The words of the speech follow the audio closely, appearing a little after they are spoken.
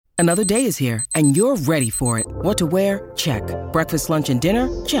Another day is here, and you're ready for it. What to wear? Check. Breakfast, lunch, and dinner?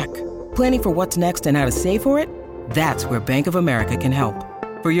 Check. Planning for what's next and how to save for it? That's where Bank of America can help.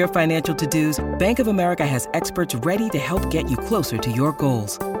 For your financial to-dos, Bank of America has experts ready to help get you closer to your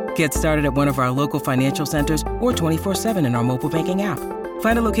goals. Get started at one of our local financial centers or 24/7 in our mobile banking app.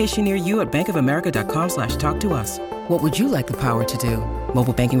 Find a location near you at bankofamerica.com/talktous. What would you like the power to do?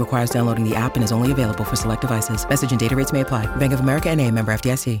 Mobile banking requires downloading the app and is only available for select devices. Message and data rates may apply. Bank of America N.A., member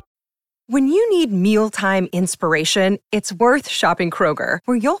FDIC. When you need mealtime inspiration, it's worth shopping Kroger,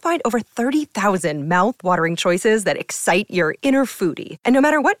 where you'll find over 30,000 mouth-watering choices that excite your inner foodie. And no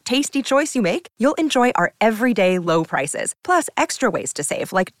matter what tasty choice you make, you'll enjoy our everyday low prices, plus extra ways to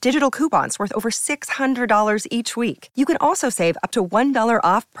save, like digital coupons worth over $600 each week. You can also save up to $1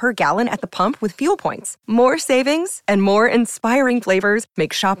 off per gallon at the pump with fuel points. More savings and more inspiring flavors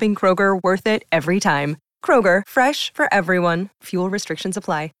make shopping Kroger worth it every time. Kroger, fresh for everyone. Fuel restrictions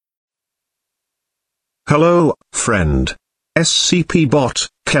apply. Hello, friend. SCP bot,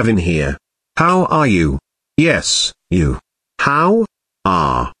 Kevin here. How are you? Yes, you. How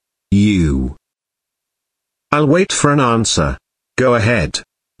are you? I'll wait for an answer. Go ahead.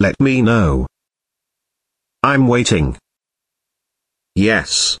 Let me know. I'm waiting.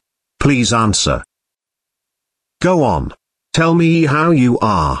 Yes. Please answer. Go on. Tell me how you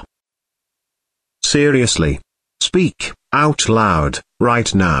are. Seriously. Speak out loud,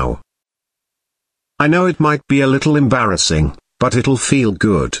 right now. I know it might be a little embarrassing, but it'll feel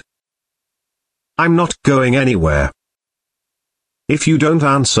good. I'm not going anywhere. If you don't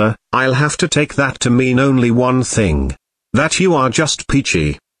answer, I'll have to take that to mean only one thing. That you are just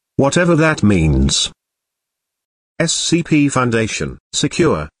peachy. Whatever that means. SCP Foundation.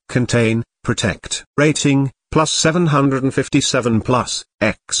 Secure, Contain, Protect. Rating, +757+,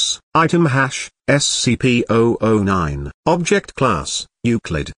 X. Item hash, SCP-009. Object class,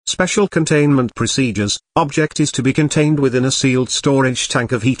 Euclid. Special containment procedures. Object is to be contained within a sealed storage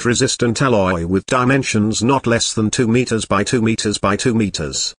tank of heat-resistant alloy with dimensions not less than 2 meters by 2 meters by 2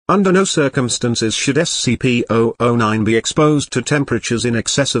 meters. Under no circumstances should SCP-009 be exposed to temperatures in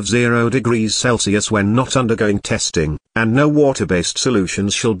excess of 0 degrees Celsius when not undergoing testing, and no water-based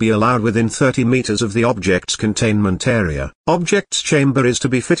solutions shall be allowed within 30 meters of the object's containment area. Object's chamber is to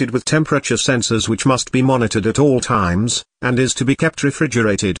be fitted with temperature sensors which must be monitored at all times, and is to be kept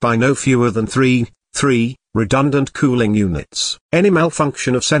refrigerated by no fewer than 3 redundant cooling units. Any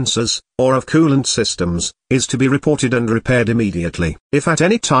malfunction of sensors, or of coolant systems, is to be reported and repaired immediately. If at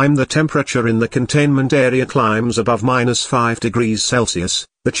any time the temperature in the containment area climbs above -5 degrees Celsius,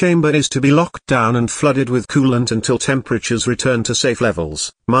 the chamber is to be locked down and flooded with coolant until temperatures return to safe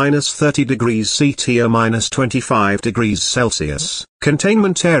levels, -30 degrees CT or -25 degrees Celsius.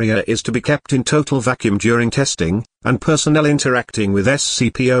 Containment area is to be kept in total vacuum during testing, and personnel interacting with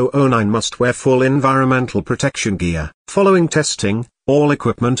SCP-009 must wear full environmental protection gear. Following testing, all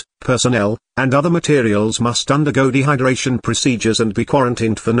equipment, personnel, and other materials must undergo dehydration procedures and be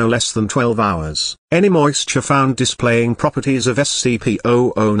quarantined for no less than 12 hours. Any moisture found displaying properties of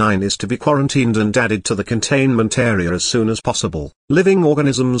SCP-009 is to be quarantined and added to the containment area as soon as possible. Living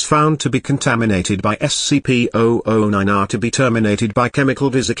organisms found to be contaminated by SCP-009 are to be terminated by chemical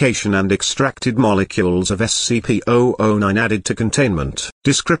desiccation and extracted molecules of SCP-009 added to containment.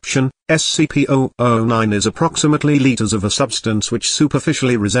 Description: SCP-009 is approximately liters of a substance which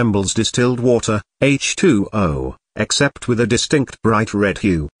superficially resembles distilled water, H2O, except with a distinct bright red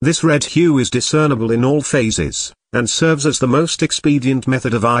hue. This red hue is discernible in all phases, and serves as the most expedient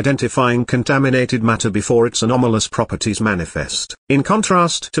method of identifying contaminated matter before its anomalous properties manifest. In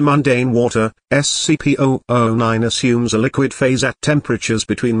contrast to mundane water, SCP-009 assumes a liquid phase at temperatures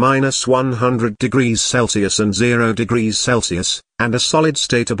between -100 degrees Celsius and 0 degrees Celsius, and a solid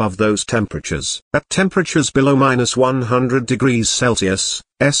state above those temperatures. At temperatures below -100 degrees Celsius,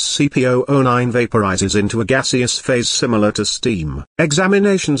 SCP-009 vaporizes into a gaseous phase similar to steam.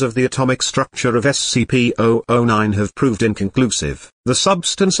 Examinations of the atomic structure of SCP-009 have proved inconclusive. The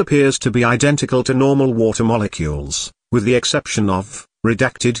substance appears to be identical to normal water molecules, with the exception of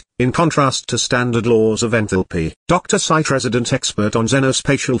redacted, in contrast to standard laws of enthalpy. Dr. Site, resident expert on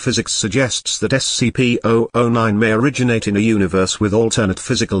xenospatial physics, suggests that SCP-009 may originate in a universe with alternate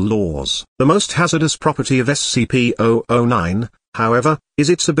physical laws. The most hazardous property of SCP-009, however, is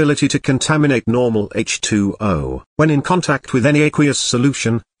its ability to contaminate normal H2O. When in contact with any aqueous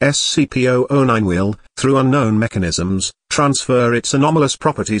solution, SCP-009 will, through unknown mechanisms, transfer its anomalous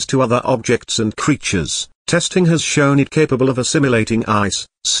properties to other objects and creatures. Testing has shown it capable of assimilating ice,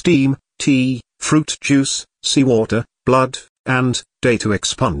 steam, tea, fruit juice, seawater, blood, and day to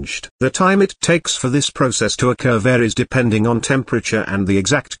expunged. The time it takes for this process to occur varies depending on temperature and the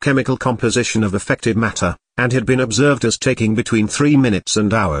exact chemical composition of affected matter, and had been observed as taking between 3 minutes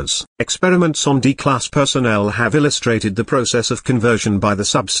and hours. Experiments on D-class personnel have illustrated the process of conversion by the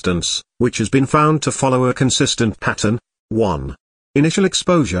substance, which has been found to follow a consistent pattern. 1. Initial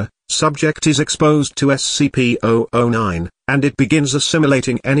exposure: subject is exposed to SCP-009, and it begins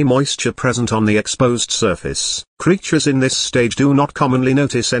assimilating any moisture present on the exposed surface. Creatures in this stage do not commonly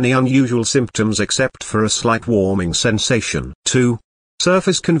notice any unusual symptoms except for a slight warming sensation. 2.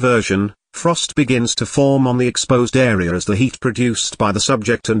 Surface conversion: frost begins to form on the exposed area as the heat produced by the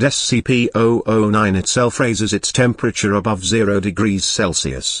subject and SCP-009 itself raises its temperature above 0 degrees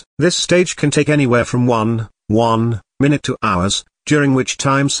Celsius. This stage can take anywhere from 1 minute to hours, during which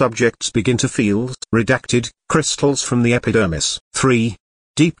time subjects begin to feel redacted crystals from the epidermis. 3.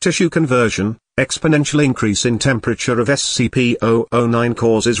 Deep tissue conversion: exponential increase in temperature of SCP-009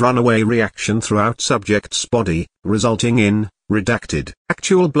 causes runaway reaction throughout subject's body, resulting in redacted.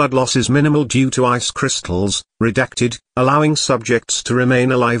 Actual blood loss is minimal due to ice crystals, redacted, allowing subjects to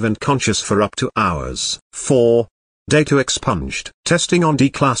remain alive and conscious for up to hours. 4. Day to expunged. Testing on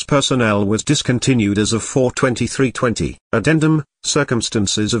D-class personnel was discontinued as of 4/23/20. Addendum: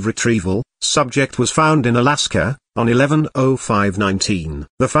 circumstances of retrieval: subject was found in Alaska, on 11/05/19.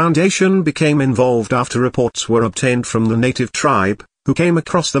 The Foundation became involved after reports were obtained from the native tribe, who came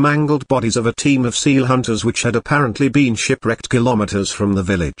across the mangled bodies of a team of seal hunters which had apparently been shipwrecked kilometers from the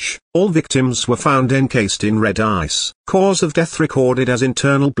village. All victims were found encased in red ice. Cause of death recorded as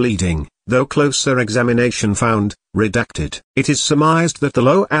internal bleeding, though closer examination found redacted. It is surmised that the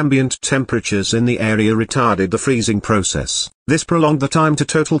low ambient temperatures in the area retarded the freezing process. This prolonged the time to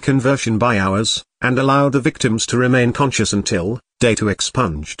total conversion by hours, and allowed the victims to remain conscious until day to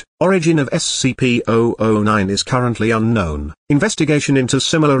expunged. Origin of SCP-009 is currently unknown. Investigation into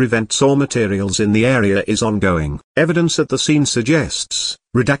similar events or materials in the area is ongoing. Evidence at the scene suggests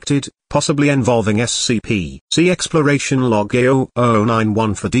redacted, possibly involving SCP. See Exploration Log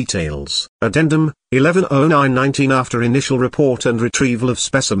A009-1 for details. Addendum: 11/09/19. After initial report and retrieval of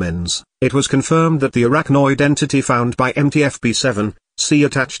specimens, it was confirmed that the arachnoid entity found by MTFB-7, see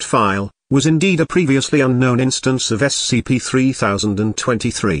attached file, was indeed a previously unknown instance of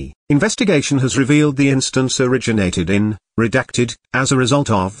SCP-3023. Investigation has revealed the instance originated in redacted as a result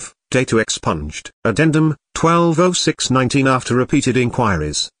of day to expunged. Addendum: 12/06/19. After repeated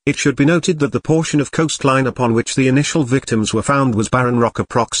inquiries, it should be noted that the portion of coastline upon which the initial victims were found was barren rock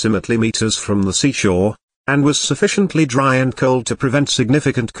approximately meters from the seashore, and was sufficiently dry and cold to prevent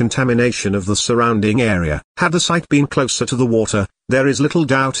significant contamination of the surrounding area. Had the site been closer to the water, there is little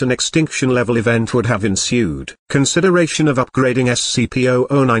doubt an extinction-level event would have ensued. Consideration of upgrading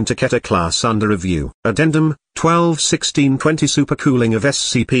SCP-009 to Keter class under review. Addendum: 12/16/20. Supercooling of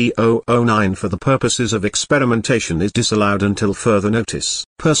SCP-009 for the purposes of experimentation is disallowed until further notice.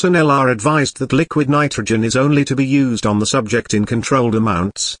 Personnel are advised that liquid nitrogen is only to be used on the subject in controlled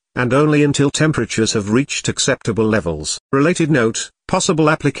amounts, and only until temperatures have reached acceptable levels. Related note: possible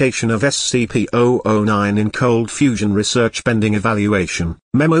application of SCP-009 in cold fusion research pending evaluation.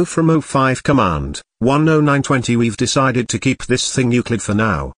 Memo from O5 Command, 10920. We've decided to keep this thing Euclid for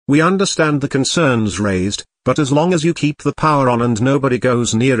now. We understand the concerns raised, but as long as you keep the power on and nobody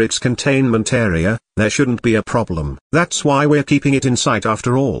goes near its containment area, there shouldn't be a problem. That's why we're keeping it in sight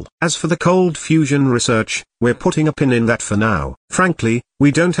after all. As for the cold fusion research, we're putting a pin in that for now. Frankly,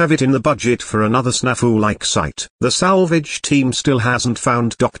 we don't have it in the budget for another snafu-like site. The salvage team still hasn't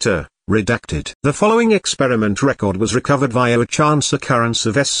found Dr. redacted. The following experiment record was recovered via a chance occurrence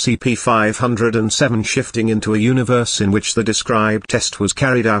of SCP-507 shifting into a universe in which the described test was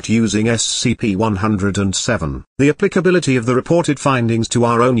carried out using SCP-107. The applicability of the reported findings to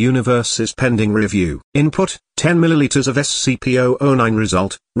our own universe is pending review. Input: 10 ml of SCP-009.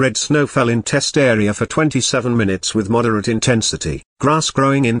 Result: red snow fell in test area for 27 minutes with moderate intensity. Grass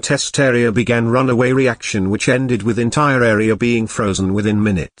growing in test area began runaway reaction which ended with entire area being frozen within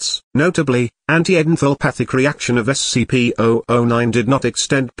minutes. Notably, anti-enthalpathic reaction of SCP-009 did not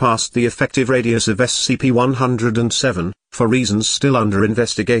extend past the effective radius of SCP-107, for reasons still under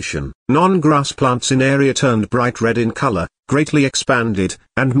investigation. Non-grass plants in area turned bright red in color, greatly expanded,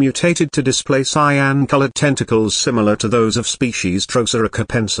 and mutated to display cyan-colored tentacles similar to those of species Drosera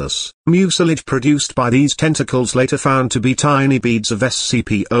capensis. Mucilage produced by these tentacles later found to be tiny beads of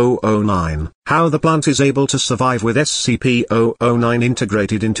SCP-009. How the plant is able to survive with SCP-009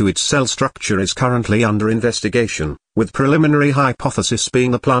 integrated into its cell structure is currently under investigation, with preliminary hypothesis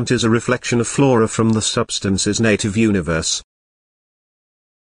being the plant is a reflection of flora from the substance's native universe.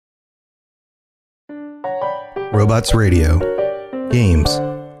 Robots Radio. Games,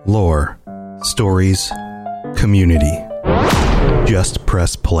 lore, stories, community. Just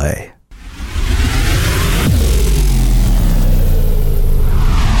press play.